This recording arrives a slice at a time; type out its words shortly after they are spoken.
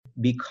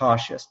be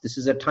cautious. This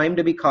is a time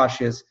to be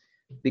cautious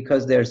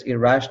because there's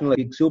irrational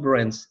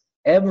exuberance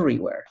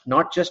everywhere,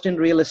 not just in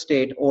real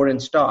estate or in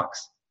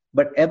stocks,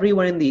 but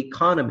everywhere in the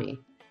economy.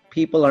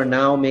 People are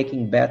now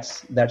making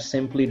bets that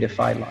simply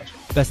defy logic.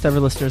 Best ever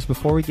listeners,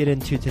 before we get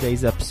into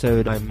today's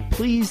episode, I'm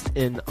pleased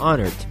and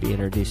honored to be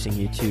introducing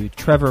you to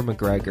Trevor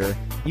McGregor.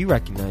 You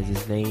recognize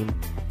his name.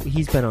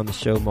 He's been on the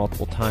show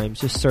multiple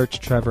times. Just search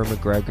Trevor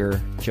McGregor,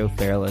 Joe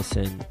Fairless,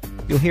 and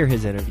you'll hear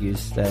his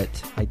interviews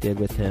that I did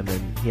with him,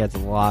 and he has a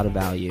lot of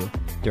value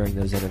during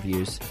those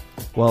interviews.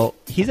 Well,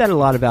 he's had a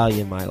lot of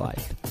value in my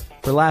life.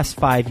 For the last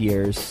 5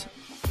 years,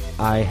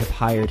 I have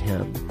hired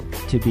him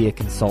to be a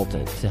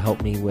consultant to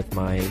help me with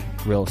my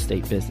real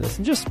estate business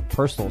and just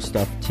personal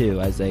stuff too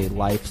as a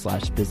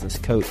life/business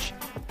coach.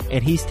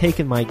 And he's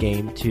taken my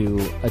game to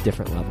a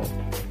different level.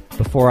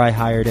 Before I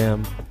hired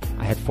him,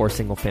 I had 4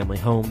 single family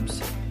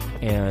homes.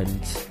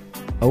 And,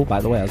 oh, by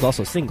the way, I was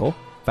also single.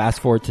 Fast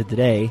forward to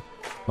today,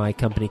 my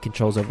company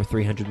controls over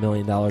 $300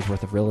 million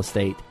worth of real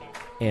estate.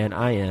 And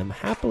I am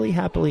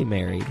happily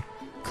married.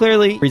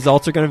 Clearly,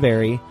 results are going to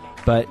vary,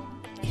 but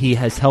he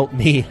has helped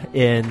me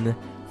in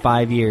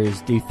 5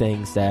 years do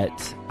things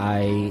that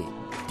I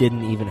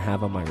didn't even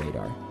have on my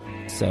radar.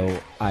 So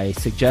I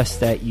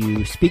suggest that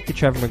you speak to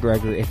Trevor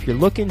McGregor if you're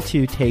looking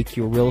to take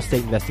your real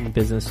estate investing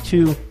business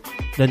to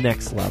the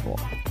next level.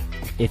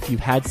 If you've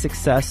had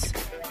success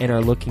and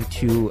are looking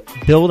to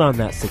build on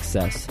that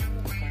success,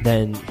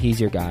 then he's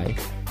your guy.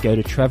 Go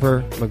to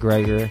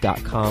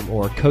trevormcgregor.com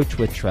or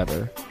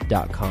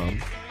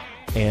coachwithtrevor.com.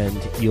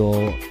 and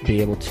you'll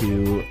be able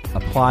to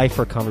apply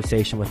for a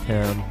conversation with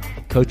him,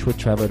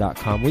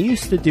 coachwithtrevor.com. We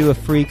used to do a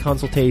free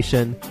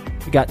consultation.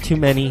 We got too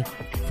many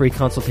free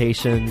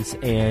consultations,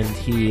 and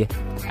he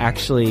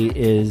actually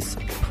is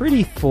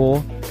pretty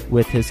full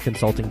with his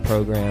consulting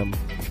program,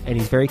 and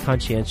he's very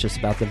conscientious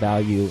about the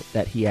value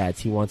that he adds.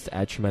 He wants to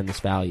add tremendous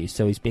value,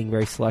 so he's being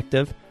very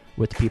selective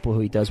with the people who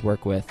he does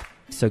work with.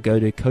 So go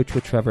to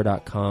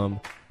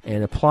coachwithtrevor.com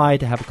and apply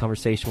to have a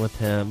conversation with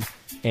him,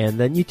 and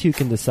then you two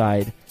can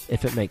decide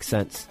if it makes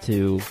sense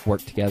to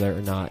work together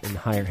or not and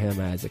hire him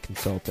as a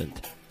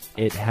consultant.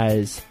 It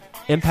has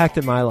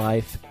impacted my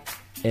life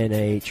in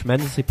a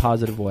tremendously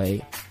positive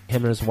way.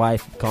 Him and his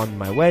wife have gone to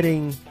my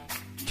wedding.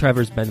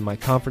 Trevor's been to my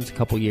conference a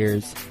couple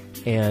years,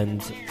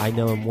 and I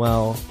know him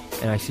well,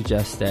 and I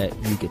suggest that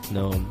you get to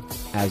know him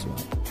as well.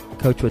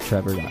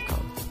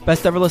 coachwithtrevor.com.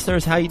 Best ever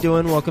listeners, how you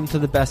doing? Welcome to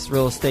the best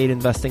real estate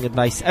investing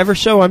advice ever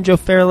show. I'm Joe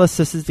Fairless.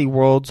 This is the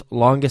world's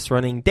longest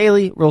running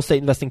daily real estate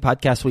investing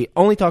podcast. We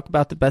only talk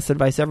about the best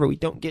advice ever. We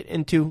don't get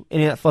into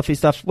any of that fluffy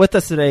stuff. With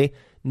us today,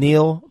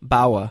 Neil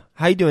Bawa.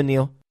 How you doing,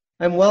 Neil?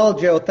 I'm well,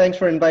 Joe. Thanks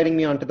for inviting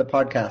me onto the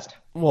podcast.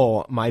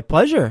 Well, my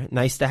pleasure.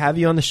 Nice to have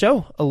you on the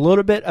show. A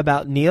little bit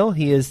about Neil.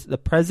 He is the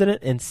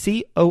president and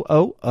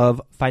COO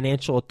of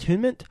Financial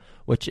Attunement,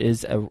 which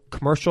is a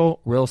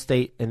commercial real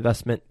estate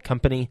investment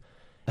company.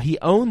 He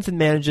owns and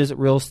manages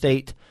real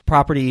estate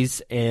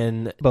properties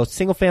in both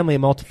single-family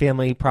and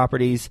multifamily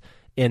properties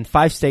in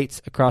 5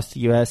 states across the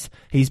U.S.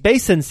 He's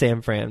based in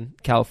San Fran,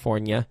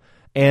 California.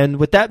 And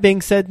with that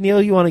being said,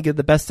 Neil, you want to give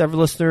the best ever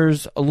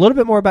listeners a little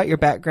bit more about your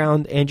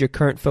background and your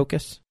current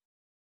focus?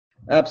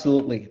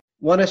 Absolutely.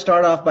 Want to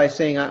start off by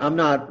saying I'm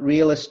not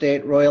real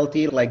estate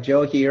royalty like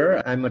Joe here.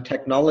 I'm a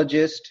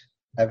technologist.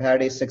 I've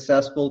had a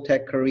successful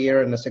tech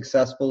career and a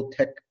successful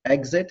tech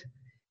exit,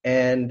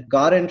 and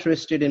got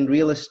interested in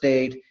real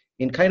estate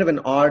in kind of an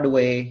odd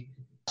way.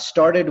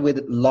 Started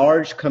with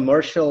large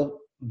commercial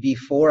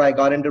before I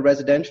got into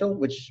residential,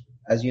 which,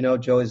 as you know,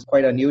 Joe, is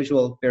quite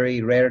unusual,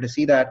 very rare to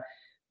see that.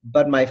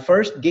 But my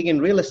first gig in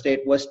real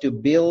estate was to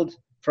build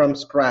from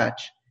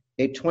scratch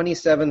a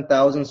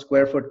 27,000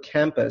 square foot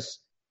campus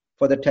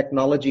for the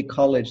technology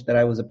college that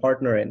I was a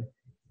partner in.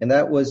 And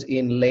that was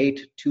in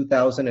late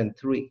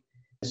 2003.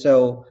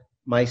 So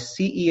my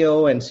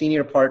CEO and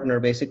senior partner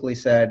basically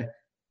said,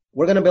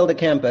 we're going to build a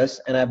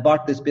campus, and I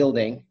bought this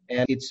building,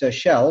 and it's a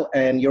shell,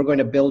 and you're going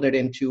to build it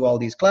into all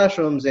these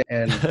classrooms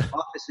and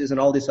offices and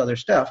all this other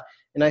stuff.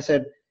 And I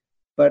said,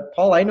 but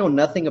Paul, I know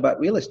nothing about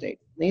real estate.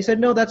 And he said,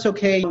 no, that's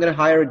okay. I'm going to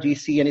hire a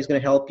GC, and he's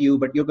going to help you,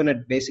 but you're going to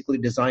basically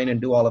design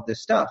and do all of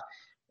this stuff.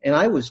 And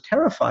I was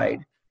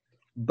terrified.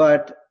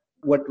 But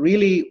what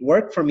really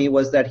worked for me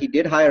was that he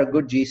did hire a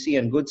good GC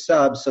and good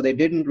subs, so they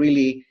didn't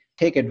really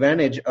take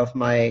advantage of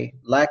my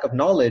lack of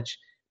knowledge.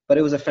 But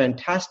it was a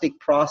fantastic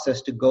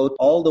process to go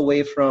all the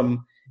way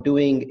from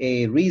doing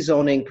a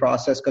rezoning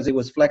process, because it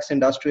was flex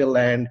industrial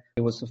land.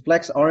 It was a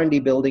flex R&D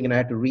building, and I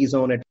had to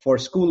rezone it for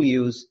school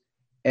use.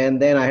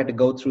 And then I had to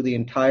go through the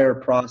entire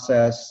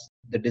process,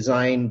 the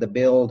design, the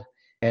build,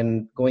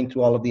 and going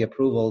through all of the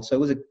approvals. So it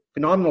was a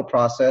phenomenal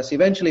process.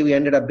 Eventually, we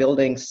ended up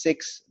building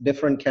 6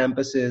 different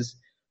campuses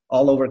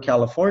all over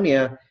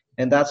California.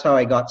 And that's how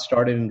I got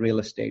started in real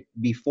estate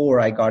before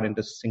I got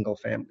into single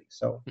family.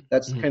 So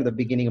that's kind of the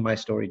beginning of my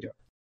story, Joe.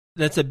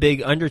 That's a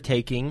big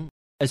undertaking.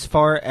 As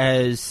far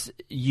as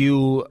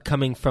you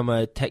coming from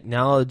a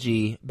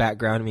technology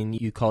background, I mean,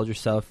 you called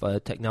yourself a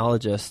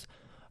technologist.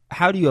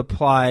 How do you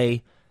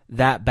apply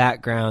that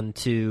background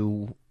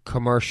to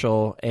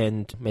commercial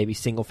and maybe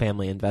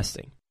single-family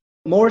investing?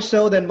 More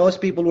so than most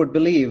people would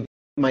believe.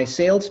 My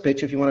sales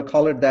pitch, if you want to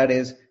call it that,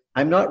 is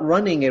I'm not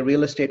running a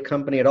real estate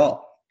company at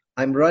all.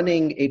 I'm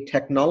running a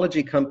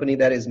technology company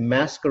that is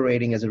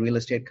masquerading as a real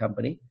estate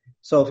company,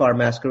 so far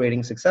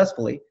masquerading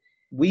successfully.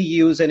 We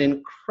use an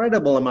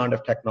incredible amount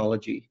of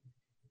technology.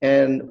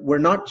 And we're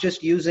not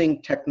just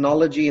using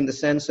technology in the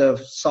sense of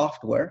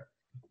software.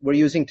 We're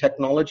using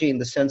technology in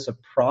the sense of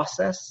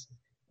process.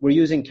 We're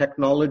using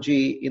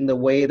technology in the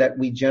way that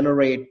we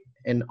generate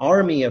an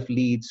army of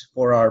leads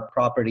for our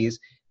properties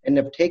and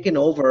have taken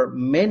over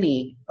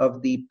many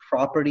of the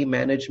property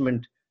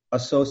management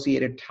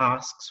associated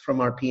tasks from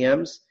our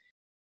PMs.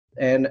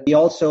 And we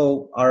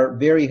also are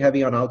very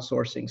heavy on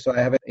outsourcing. So I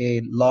have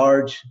a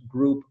large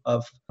group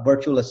of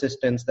virtual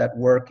assistants that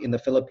work in the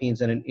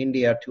Philippines and in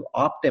India to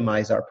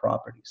optimize our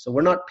properties. So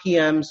we're not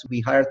PMs.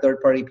 We hire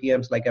third-party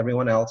PMs like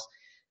everyone else,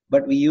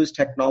 but we use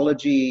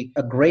technology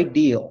a great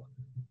deal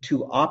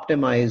to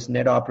optimize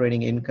net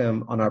operating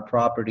income on our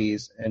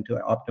properties and to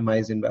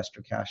optimize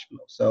investor cash flow.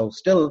 So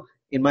still,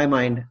 in my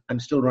mind, I'm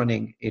still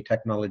running a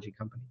technology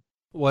company.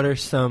 What are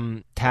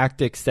some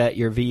tactics that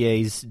your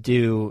VAs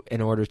do in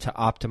order to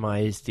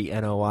optimize the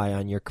NOI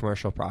on your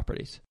commercial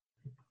properties?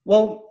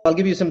 Well, I'll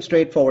give you some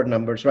straightforward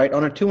numbers, right?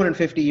 On a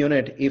 250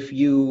 unit, if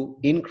you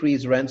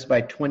increase rents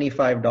by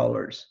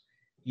 $25,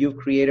 you've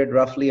created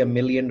roughly $1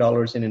 million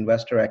in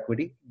investor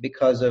equity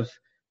because of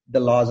the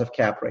laws of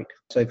cap rate.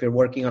 So if you're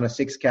working on a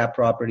 6 cap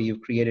property,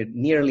 you've created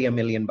nearly $1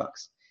 million.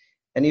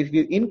 And if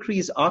you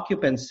increase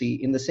occupancy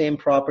in the same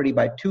property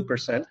by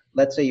 2%,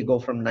 let's say you go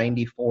from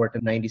 94 to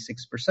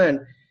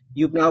 96%,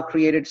 you've now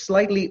created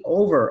slightly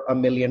over $1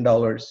 million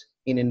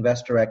in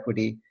investor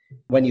equity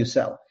when you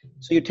sell.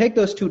 So you take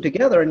those two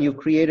together and you've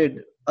created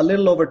a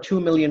little over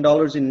 $2 million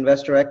in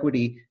investor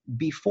equity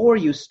before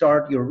you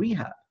start your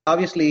rehab.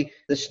 Obviously,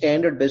 the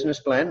standard business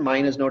plan,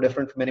 mine is no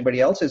different from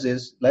anybody else's,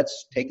 is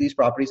let's take these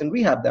properties and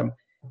rehab them.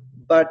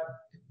 But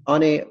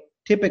on a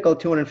typical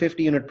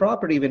 250 unit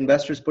property, if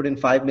investors put in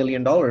 $5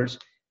 million,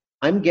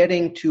 I'm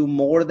getting to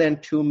more than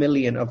 $2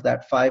 million of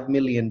that $5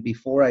 million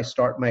before I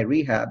start my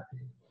rehab,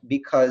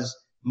 because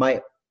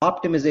my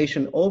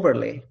optimization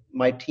overlay,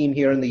 my team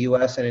here in the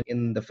US and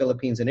in the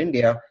Philippines and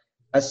India,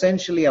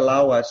 essentially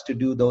allow us to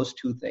do those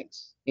two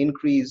things: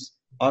 increase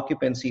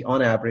occupancy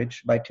on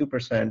average by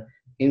 2%,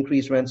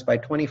 increase rents by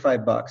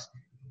 $25.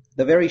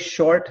 The very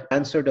short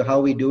answer to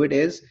how we do it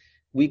is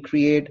we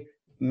create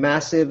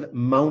massive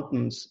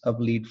mountains of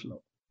lead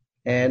flow.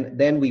 And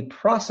then we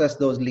process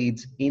those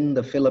leads in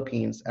the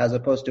Philippines as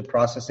opposed to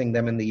processing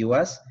them in the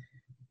US,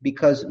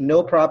 because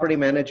no property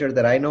manager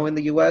that I know in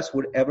the US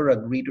would ever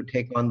agree to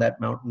take on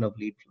that mountain of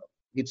lead flow.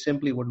 It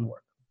simply wouldn't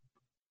work.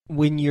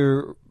 When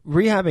you're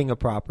rehabbing a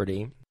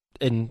property,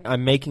 and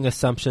I'm making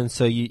assumptions,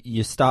 so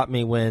you stop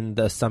me when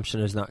the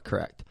assumption is not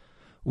correct.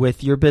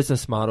 With your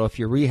business model, if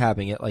you're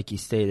rehabbing it, like you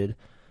stated,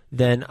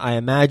 then I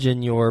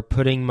imagine you're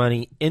putting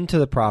money into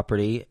the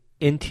property,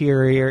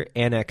 interior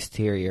and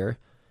exterior,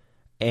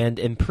 and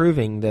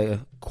improving the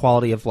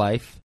quality of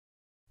life,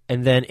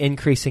 and then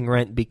increasing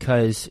rent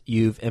because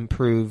you've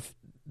improved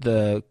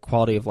the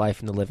quality of life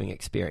and the living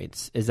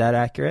experience. Is that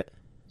accurate?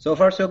 So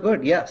far, so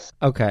good, yes.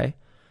 Okay.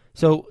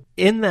 So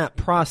in that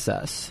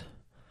process,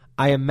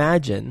 I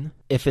imagine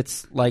if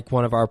it's like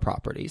one of our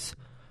properties,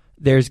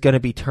 there's going to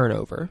be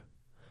turnover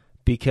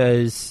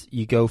because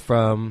you go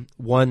from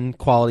one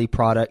quality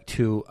product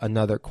to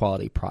another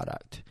quality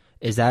product.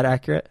 Is that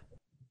accurate?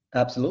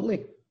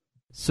 Absolutely.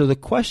 So the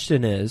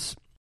question is,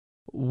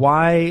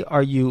 why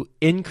are you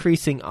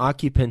increasing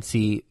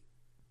occupancy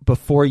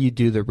before you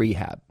do the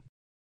rehab?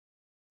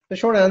 The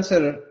short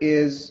answer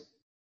is,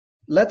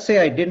 let's say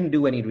I didn't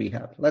do any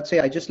rehab. Let's say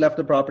I just left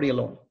the property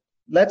alone.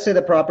 Let's say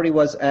the property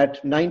was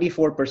at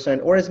 94%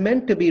 or is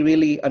meant to be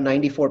really a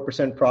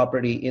 94%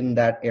 property in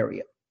that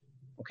area.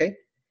 Okay?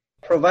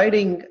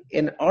 Providing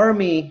an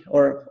army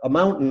or a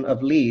mountain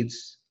of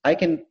leads, I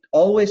can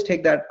always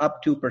take that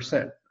up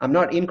 2%. I'm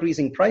not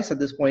increasing price at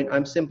this point.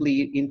 I'm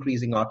simply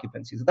increasing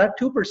occupancy. So that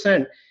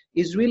 2%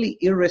 is really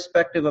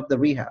irrespective of the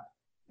rehab.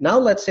 Now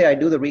let's say I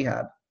do the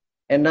rehab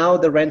and now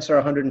the rents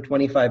are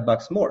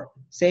 $125 more.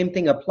 Same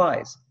thing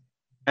applies.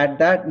 At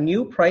that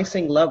new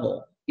pricing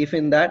level, if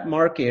in that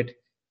market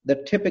the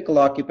typical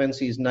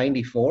occupancy is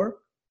 94,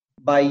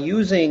 by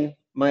using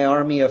my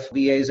army of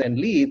VAs and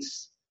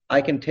leads,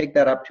 I can take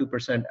that up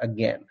 2%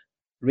 again,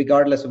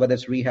 regardless of whether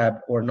it's rehab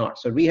or not.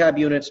 So rehab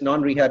units,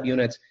 non-rehab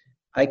units,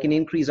 I can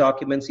increase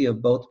occupancy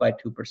of both by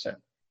 2%.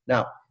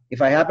 Now,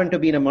 if I happen to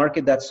be in a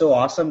market that's so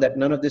awesome that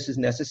none of this is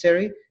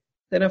necessary,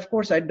 then of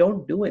course I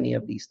don't do any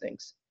of these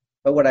things.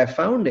 But what I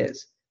found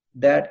is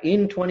that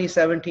in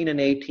 2017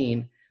 and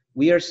 18,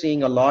 we are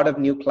seeing a lot of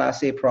new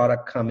Class A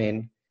product come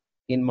in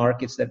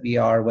markets that we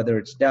are, whether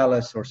it's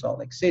Dallas or Salt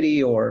Lake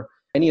City or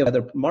any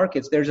other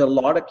markets. There's a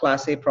lot of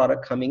Class A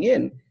product coming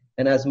in.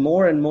 And as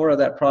more and more of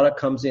that product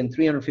comes in,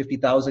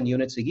 350,000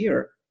 units a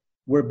year,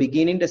 we're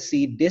beginning to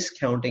see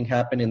discounting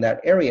happen in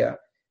that area.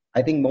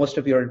 I think most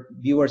of your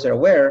viewers are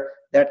aware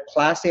that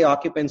Class A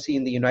occupancy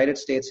in the United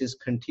States is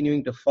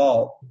continuing to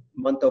fall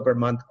month over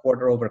month,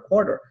 quarter over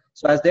quarter.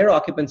 So as their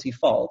occupancy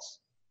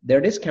falls,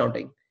 they're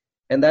discounting.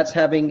 And that's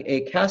having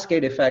a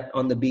cascade effect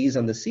on the Bs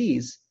and the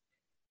Cs.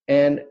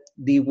 And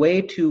the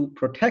way to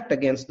protect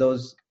against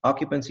those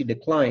occupancy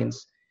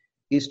declines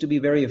is to be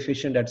very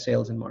efficient at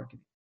sales and marketing.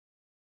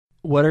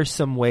 What are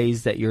some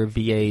ways that your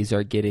VAs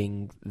are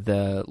getting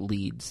the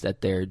leads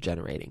that they're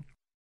generating?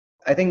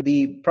 I think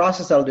the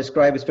process I'll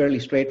describe is fairly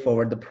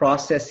straightforward. The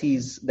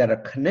processes that are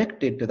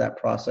connected to that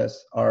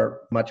process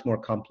are much more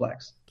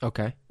complex.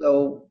 Okay.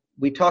 So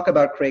we talk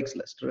about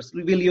Craigslist.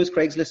 We'll use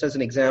Craigslist as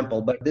an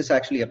example, but this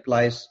actually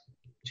applies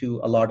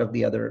to a lot of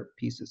the other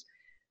pieces.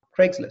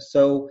 Craigslist.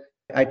 So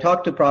I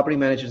talk to property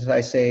managers.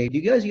 I say, do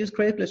you guys use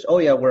Craigslist? Oh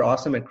yeah, we're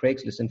awesome at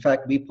Craigslist. In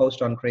fact, we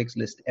post on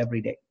Craigslist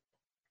every day.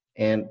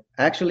 And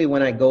actually,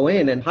 when I go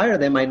in and hire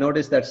them, I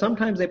notice that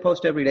sometimes they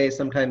post every day,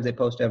 sometimes they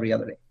post every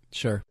other day.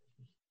 Sure.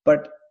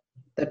 But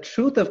the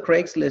truth of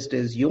Craigslist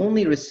is you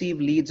only receive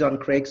leads on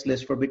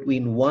Craigslist for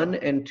between 1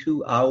 and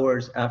 2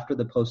 hours after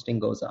the posting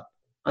goes up,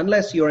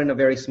 unless you're in a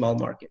very small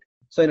market.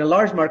 So in a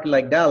large market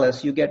like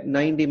Dallas, you get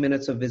 90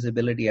 minutes of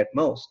visibility at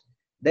most.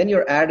 Then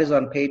your ad is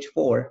on page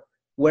 4,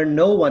 where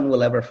no one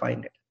will ever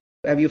find it.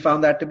 Have you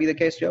found that to be the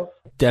case, Joe?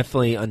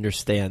 Definitely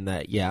understand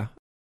that. Yeah,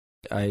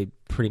 I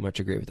pretty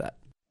much agree with that.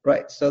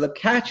 Right. So the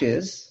catch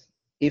is,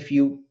 if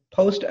you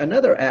post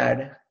another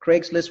ad,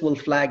 Craigslist will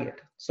flag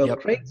it. So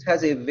Craigslist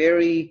has a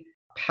very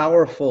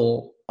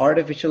powerful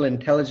artificial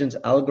intelligence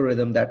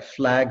algorithm that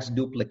flags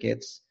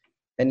duplicates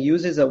and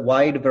uses a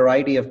wide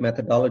variety of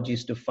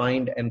methodologies to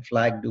find and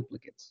flag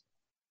duplicates.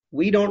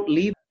 We don't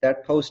leave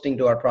that posting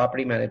to our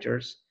property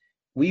managers.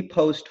 We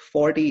post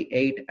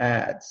 48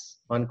 ads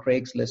on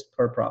Craigslist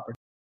per property.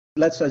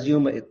 Let's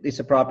assume it's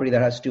a property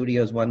that has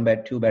studios, 1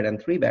 bed, 2 bed,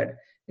 and 3 bed.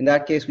 In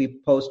that case, we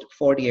post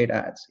 48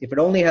 ads. If it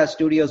only has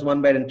studios,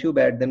 1 bed, and 2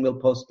 bed, then we'll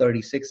post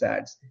 36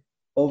 ads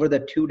over the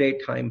 2-day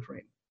time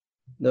frame.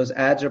 Those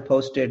ads are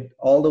posted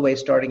all the way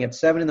starting at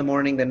 7 in the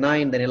morning, then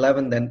 9, then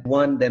 11, then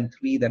 1, then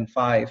 3, then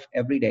 5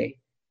 every day.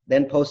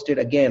 Then posted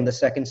again. The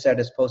second set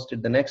is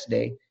posted the next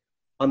day.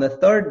 On the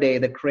third day,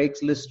 the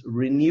Craigslist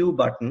renew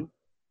button,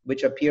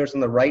 which appears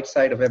on the right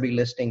side of every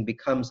listing,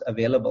 becomes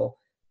available,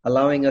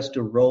 allowing us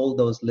to roll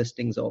those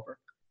listings over.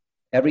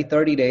 Every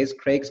 30 days,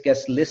 Craigslist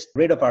gets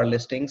rid of our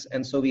listings,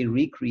 and so we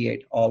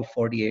recreate all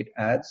 48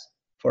 ads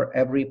for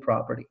every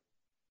property.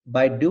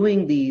 By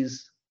doing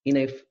these in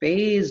a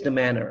phased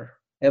manner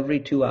every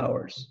 2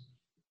 hours,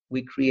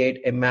 we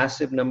create a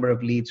massive number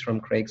of leads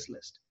from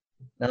Craigslist.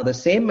 Now, the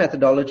same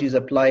methodology is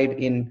applied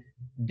in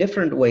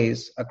different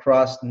ways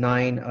across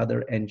 9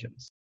 other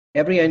engines.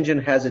 Every engine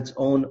has its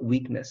own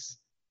weakness,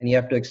 and you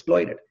have to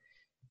exploit it.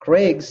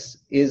 Craig's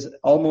is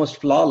almost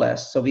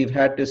flawless, so we've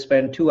had to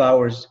spend 2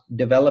 hours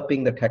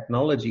developing the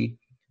technology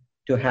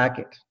to hack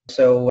it.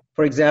 So,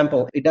 for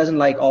example, it doesn't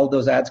like all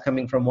those ads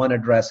coming from one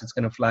address. It's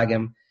going to flag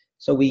them.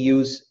 So we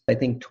use, I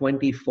think,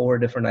 24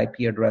 different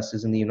IP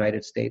addresses in the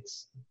United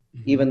States.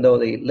 Even though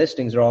the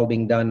listings are all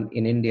being done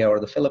in India or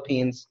the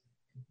Philippines,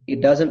 it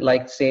doesn't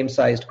like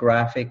same-sized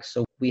graphics.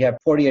 So we have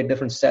 48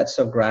 different sets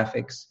of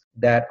graphics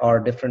that are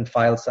different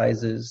file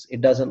sizes.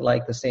 It doesn't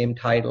like the same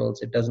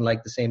titles. It doesn't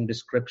like the same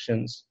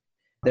descriptions.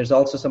 There's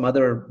also some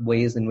other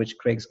ways in which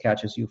Craig's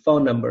catches you,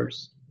 phone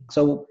numbers.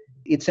 So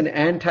it's an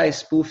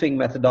anti-spoofing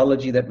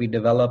methodology that we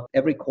develop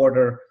every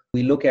quarter.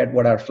 We look at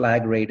what our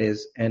flag rate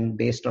is, and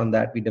based on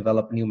that, we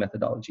develop new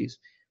methodologies.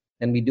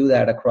 And we do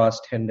that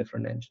across 10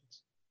 different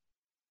engines.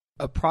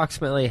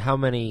 Approximately how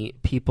many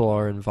people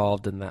are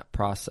involved in that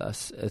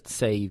process? Let's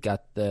say you've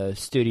got the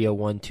studio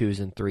 1, 2s,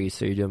 and 3s,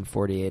 so you're doing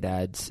 48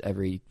 ads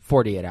every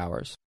 48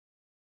 hours.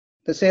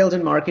 The sales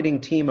and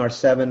marketing team are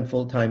 7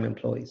 full-time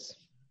employees.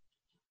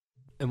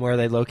 And where are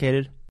they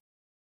located?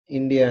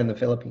 India and the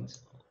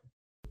Philippines.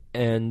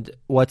 And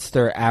what's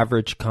their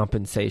average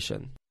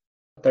compensation?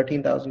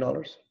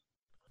 $13,000.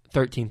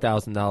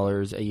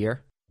 $13,000 a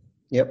year?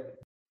 Yep.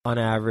 On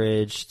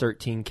average,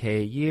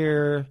 $13K a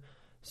year.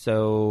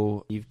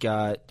 So you've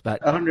got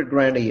about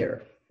 $100,000 a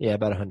year. Yeah,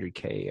 about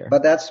 $100K a year.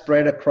 But that's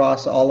spread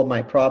across all of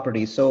my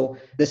properties. So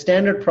the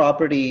standard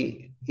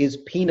property is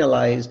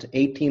penalized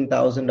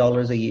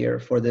 $18,000 a year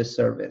for this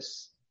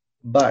service.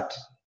 But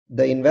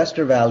the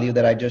investor value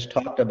that I just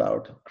talked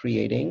about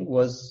creating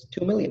was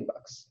 $2 million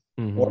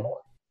or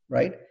more,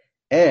 right?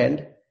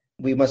 And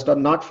we must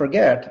not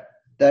forget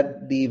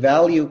that the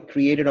value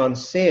created on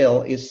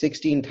sale is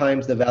 16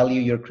 times the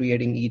value you're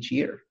creating each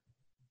year.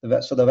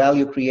 So the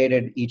value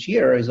created each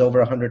year is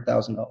over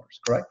 $100,000,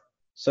 correct?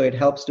 So it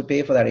helps to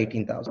pay for that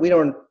 $18,000. We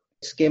don't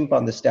skimp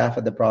on the staff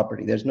at the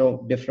property. There's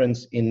no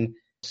difference in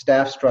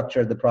staff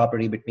structure at the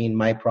property between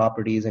my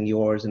properties and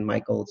yours and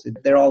Michael's.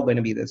 They're all going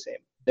to be the same.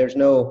 There's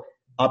no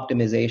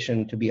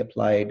optimization to be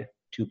applied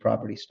to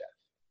property staff.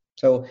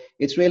 So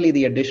it's really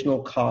the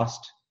additional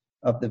cost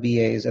of the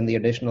VAs and the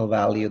additional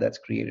value that's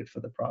created for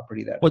the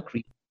property that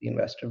creates the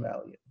investor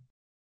value.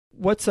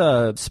 What's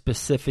a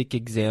specific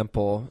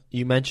example?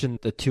 You mentioned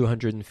the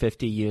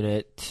 250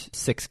 unit,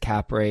 6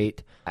 cap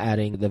rate,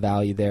 adding the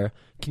value there.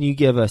 Can you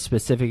give a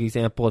specific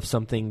example of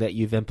something that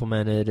you've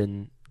implemented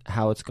and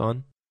how it's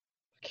gone?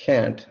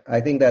 can't.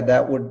 I think that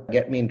that would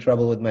get me in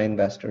trouble with my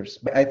investors.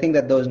 But I think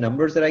that those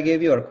numbers that I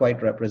gave you are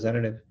quite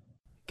representative.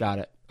 Got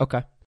it.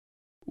 Okay.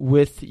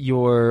 With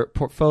your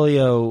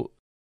portfolio,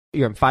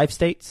 you're in 5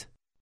 states?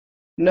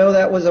 No,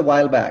 that was a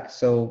while back.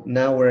 So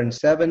now we're in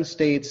 7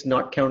 states,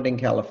 not counting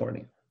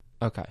California.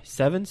 Okay,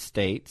 7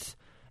 states,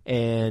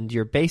 and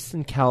you're based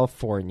in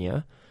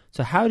California.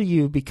 So how do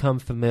you become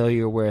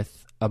familiar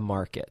with a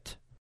market?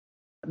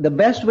 The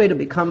best way to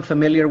become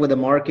familiar with a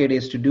market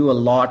is to do a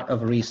lot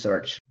of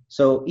research.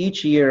 So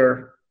each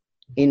year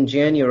in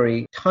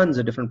January, tons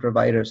of different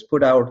providers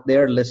put out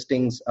their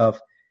listings of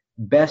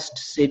best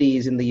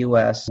cities in the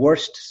US,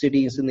 worst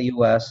cities in the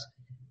US,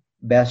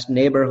 best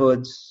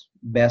neighborhoods,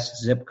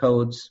 best zip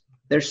codes.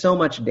 There's so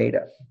much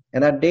data,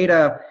 and that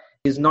data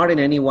is not in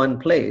any one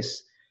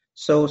place.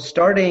 So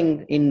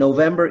starting in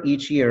November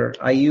each year,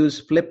 I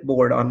use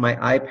Flipboard on my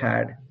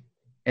iPad,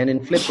 and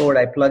in Flipboard,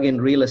 I plug in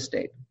real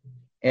estate,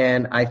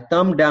 and I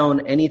thumb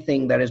down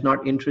anything that is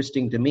not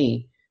interesting to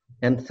me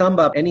and thumb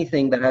up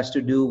anything that has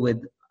to do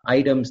with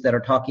items that are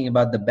talking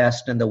about the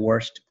best and the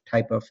worst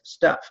type of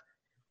stuff.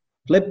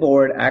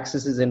 Flipboard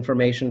accesses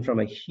information from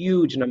a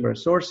huge number of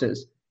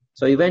sources.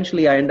 So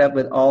eventually I end up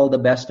with all the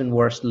best and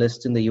worst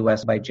lists in the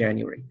US by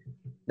January.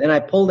 Then I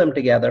pull them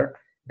together.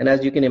 And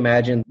as you can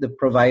imagine, the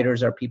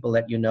providers are people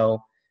that you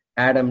know: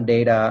 Atom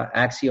Data,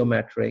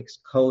 Axiometrics,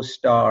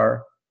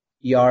 CoStar,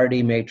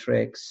 Yardi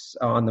Matrix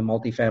on the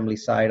multifamily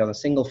side. On the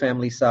single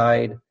family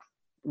side,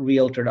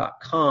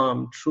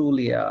 Realtor.com,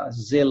 Trulia,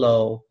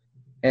 Zillow,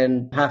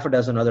 and half a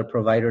dozen other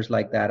providers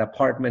like that,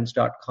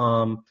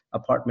 Apartments.com,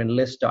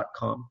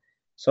 ApartmentList.com.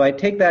 So I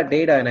take that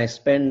data and I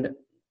spend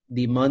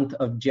the month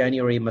of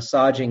January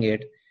massaging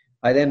it.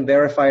 I then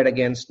verify it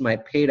against my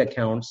paid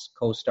accounts,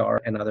 CoStar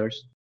and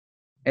others.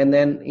 And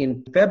then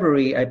in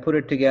February, I put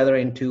it together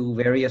into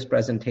various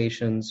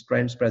presentations,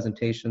 trends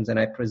presentations, and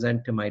I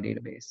present to my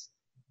database.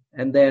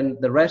 And then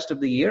the rest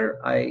of the year,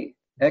 I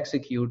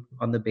execute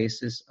on the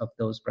basis of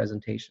those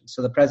presentations.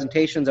 So the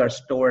presentations are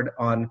stored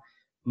on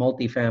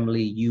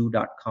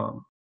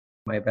multifamilyu.com,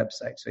 my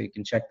website. So you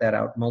can check that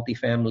out.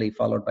 Multifamily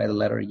followed by the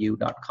letter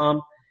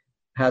u.com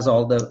has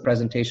all the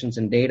presentations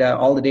and data.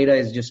 All the data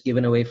is just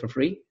given away for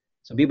free.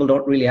 So people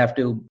don't really have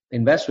to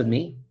invest with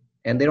me,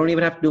 and they don't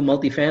even have to do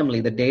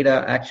multifamily. The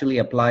data actually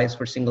applies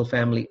for single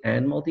family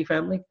and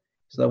multifamily.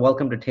 So they're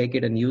welcome to take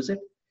it and use it.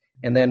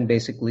 And then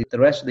basically the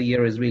rest of the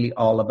year is really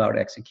all about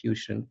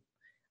execution.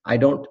 I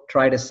don't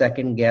try to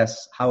second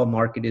guess how a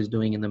market is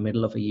doing in the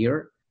middle of a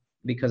year,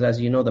 because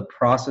as you know, the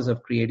process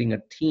of creating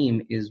a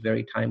team is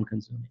very time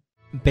consuming.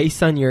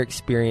 Based on your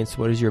experience,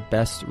 what is your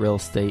best real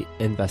estate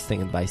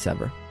investing advice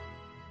ever?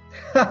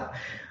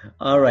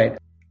 All right.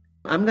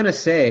 I'm going to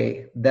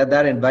say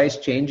that advice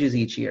changes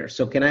each year.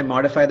 So can I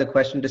modify the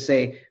question to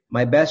say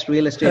my best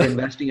real estate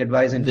investing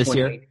advice in this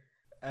year?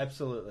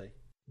 Absolutely.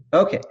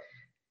 Okay.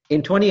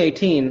 In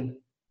 2018,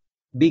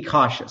 be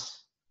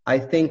cautious. I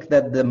think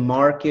that the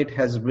market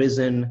has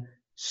risen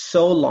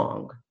so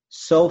long,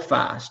 so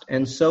fast,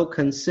 and so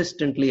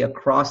consistently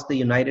across the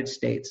United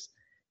States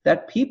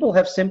that people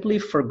have simply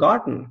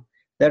forgotten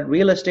that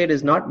real estate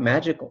is not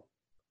magical.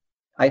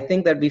 I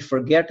think that we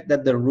forget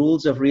that the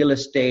rules of real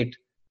estate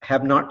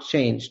have not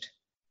changed.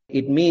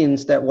 It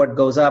means that what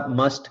goes up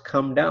must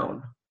come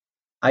down.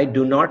 I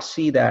do not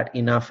see that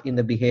enough in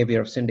the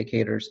behavior of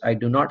syndicators. I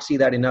do not see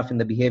that enough in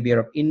the behavior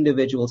of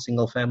individual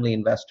single-family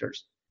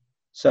investors.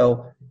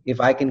 So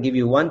if I can give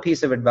you one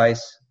piece of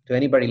advice to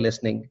anybody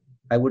listening,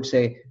 I would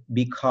say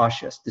be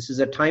cautious. This is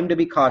a time to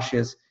be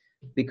cautious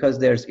because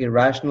there's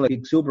irrational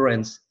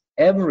exuberance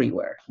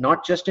everywhere,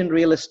 not just in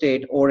real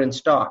estate or in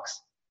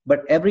stocks,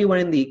 but everywhere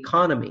in the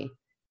economy.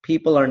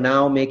 People are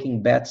now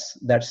making bets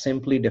that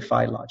simply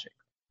defy logic.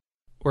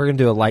 We're going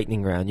to do a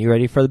lightning round. You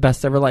ready for the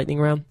best ever lightning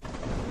round?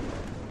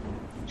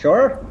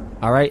 Sure.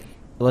 All right,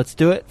 let's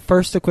do it.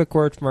 First, a quick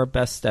word from our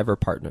best ever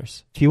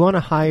partners. If you want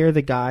to hire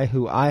the guy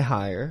who I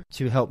hire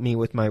to help me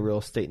with my real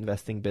estate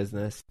investing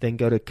business, then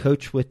go to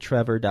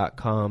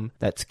coachwithtrevor.com.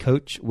 That's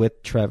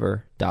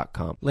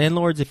coachwithtrevor.com.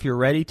 Landlords, if you're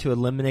ready to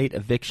eliminate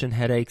eviction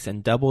headaches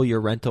and double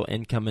your rental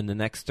income in the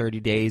next 30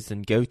 days,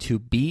 then go to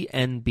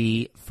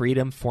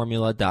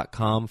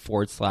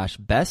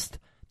bnbfreedomformula.com/best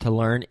to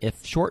learn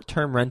if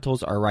short-term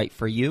rentals are right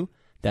for you.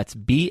 That's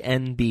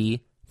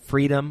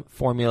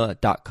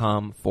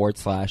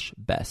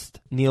bnbfreedomformula.com/best.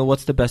 Neil,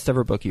 what's the best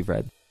ever book you've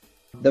read?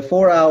 The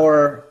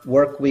 4-Hour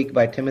Work Week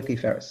by Timothy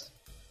Ferriss.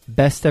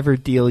 Best ever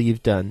deal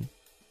you've done?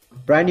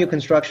 Brand new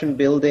construction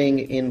building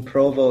in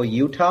Provo,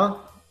 Utah,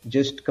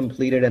 just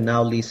completed and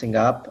now leasing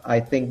up.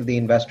 I think the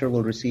investor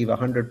will receive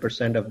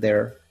 100% of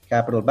their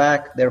capital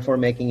back, therefore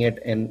making it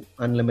an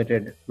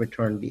unlimited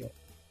return deal.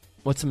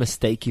 What's a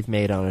mistake you've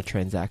made on a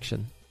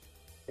transaction?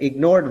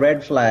 Ignored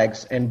red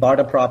flags and bought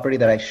a property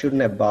that I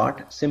shouldn't have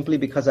bought simply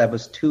because I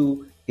was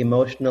too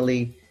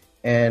emotionally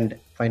and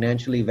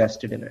financially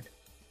vested in it.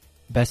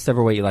 Best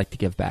ever way you like to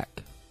give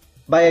back?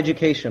 By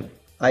education.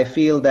 I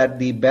feel that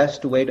the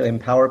best way to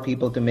empower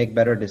people to make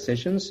better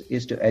decisions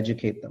is to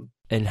educate them.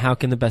 And how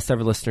can the best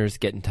ever listeners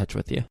get in touch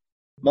with you?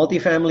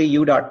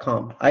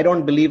 MultifamilyU.com. I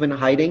don't believe in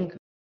hiding.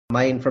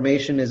 My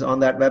information is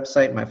on that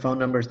website. My phone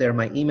number is there.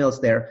 My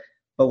email's there.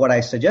 But what I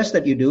suggest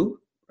that you do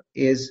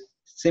is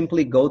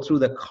simply go through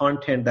the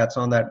content that's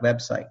on that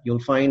website. You'll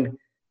find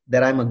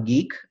that I'm a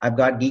geek. I've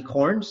got geek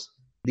horns.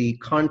 The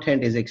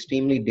content is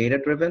extremely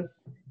data-driven.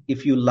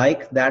 If you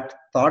like that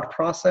thought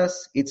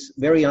process, it's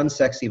very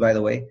unsexy, by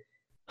the way,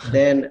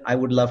 then I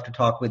would love to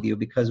talk with you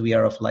because we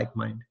are of like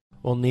mind.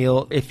 Well,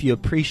 Neil, if you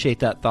appreciate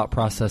that thought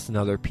process in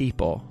other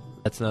people,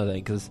 that's another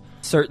thing, because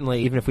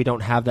certainly even if we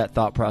don't have that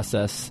thought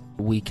process,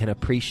 we can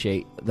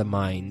appreciate the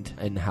mind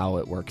and how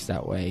it works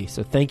that way.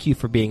 So thank you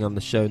for being on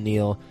the show,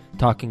 Neil,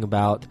 talking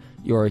about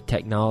your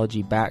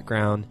technology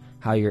background,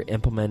 how you're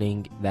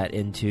implementing that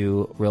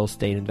into real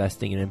estate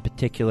investing, and in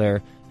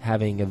particular,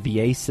 having a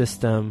VA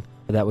system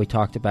that we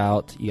talked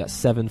about. You got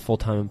 7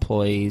 full-time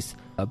employees,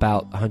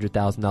 about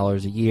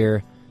 $100,000 a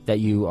year that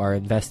you are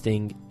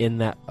investing in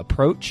that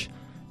approach,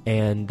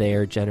 and they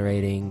are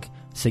generating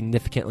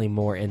significantly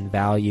more in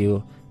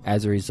value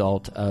as a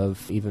result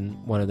of even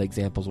one of the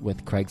examples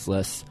with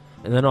Craigslist.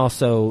 And then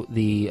also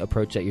the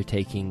approach that you're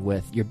taking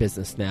with your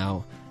business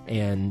now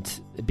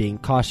and being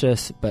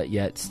cautious, but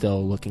yet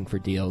still looking for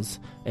deals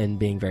and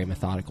being very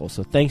methodical.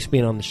 So thanks for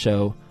being on the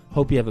show.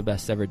 Hope you have a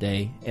best ever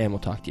day, and we'll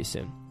talk to you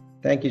soon.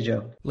 Thank you,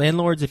 Joe.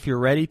 Landlords, if you're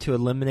ready to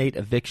eliminate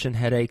eviction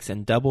headaches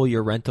and double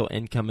your rental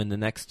income in the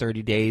next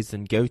 30 days,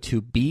 then go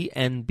to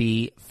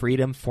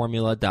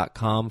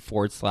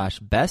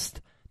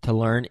bnbfreedomformula.com/best to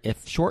learn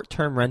if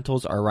short-term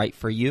rentals are right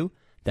for you.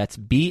 That's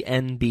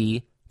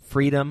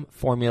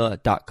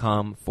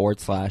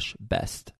bnbfreedomformula.com/best.